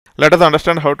Let us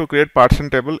understand how to create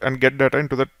partition table and get data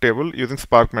into the table using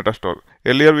Spark Metastore.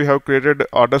 Earlier we have created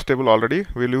orders table already.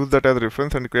 We'll use that as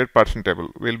reference and create partition table.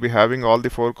 We'll be having all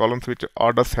the 4 columns which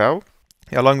orders have.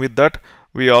 Along with that,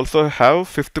 we also have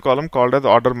 5th column called as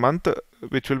order month,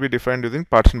 which will be defined using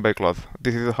partition by clause.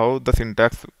 This is how the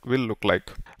syntax will look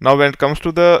like. Now when it comes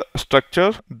to the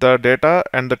structure, the data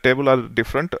and the table are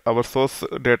different. Our source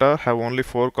data have only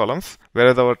 4 columns,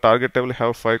 whereas our target table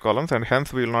have 5 columns, and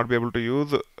hence we will not be able to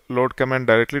use load command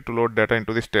directly to load data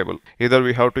into this table. Either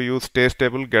we have to use stage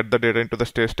table, get the data into the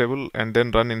stage table, and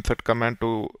then run insert command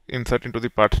to insert into the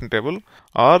partition table,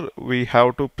 or we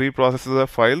have to pre-process the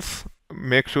files,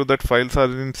 make sure that files are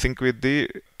in sync with the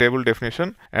table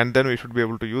definition, and then we should be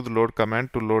able to use load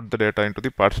command to load the data into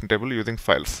the partition table using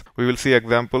files. We will see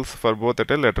examples for both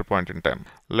at a later point in time.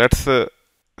 Let's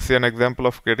see an example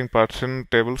of creating partition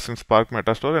tables in Spark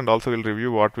Metastore, and also we'll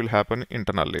review what will happen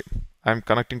internally. I'm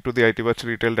connecting to the itversity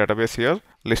retail database here,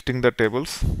 listing the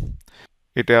tables.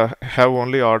 It have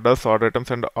only orders, order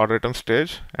items, and order item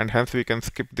stage, and hence we can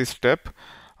skip this step,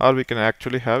 or we can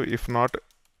actually have if not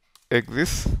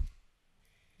exists.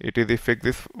 It is if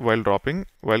exists while dropping.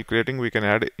 While creating, we can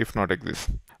add if not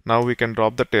exists. Now we can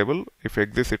drop the table. If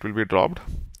exists, it will be dropped.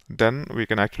 Then we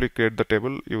can actually create the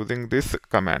table using this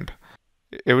command.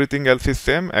 Everything else is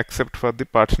same except for the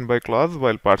partition by clause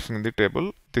while partitioning the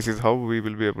table. This is how we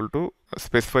will be able to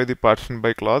specify the partition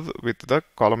by clause with the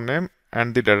column name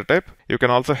and the data type. You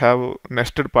can also have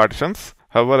nested partitions.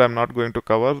 However, I'm not going to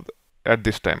cover at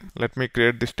this time. Let me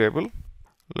create this table.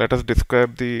 Let us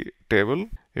describe the table.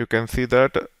 You can see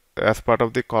that as part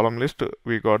of the column list,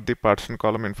 we got the partition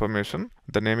column information.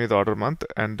 The name is order month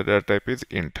and the data type is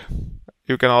int.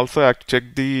 You can also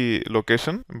check the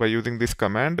location by using this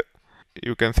command.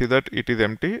 You can see that it is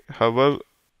empty. However,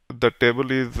 the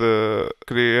table is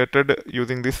created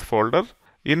using this folder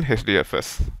in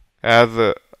HDFS. As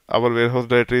our warehouse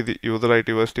directory is user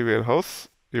itversity warehouse,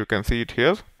 you can see it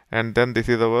here. And then this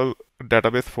is our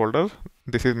database folder.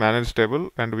 This is managed table,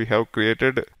 and we have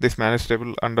created this managed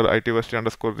table under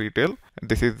itversity_retail.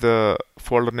 This is the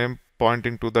folder name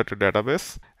pointing to that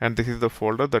database, and this is the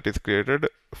folder that is created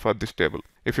for this table.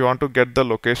 If you want to get the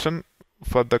location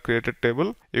for the created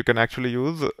table, you can actually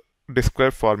use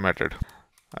describe formatted.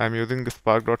 I am using the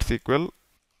spark.sql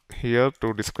here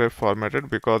to describe formatted,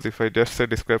 because if I just say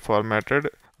describe formatted,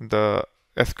 the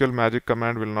SQL magic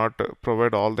command will not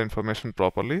provide all the information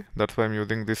properly. That's why I'm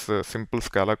using this simple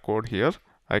Scala code here.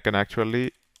 I can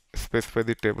actually specify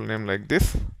the table name like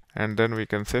this, and then we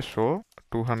can say show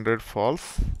 200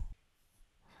 false,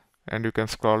 and you can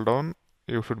scroll down.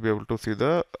 You should be able to see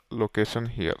the location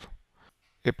here.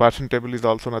 A partition table is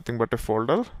also nothing but a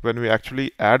folder. When we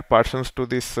actually add partitions to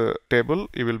this table,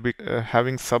 you will be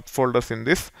having subfolders in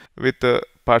this with the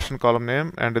partition column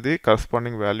name and the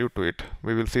corresponding value to it.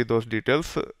 We will see those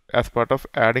details as part of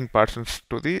adding partitions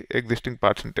to the existing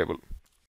partition table.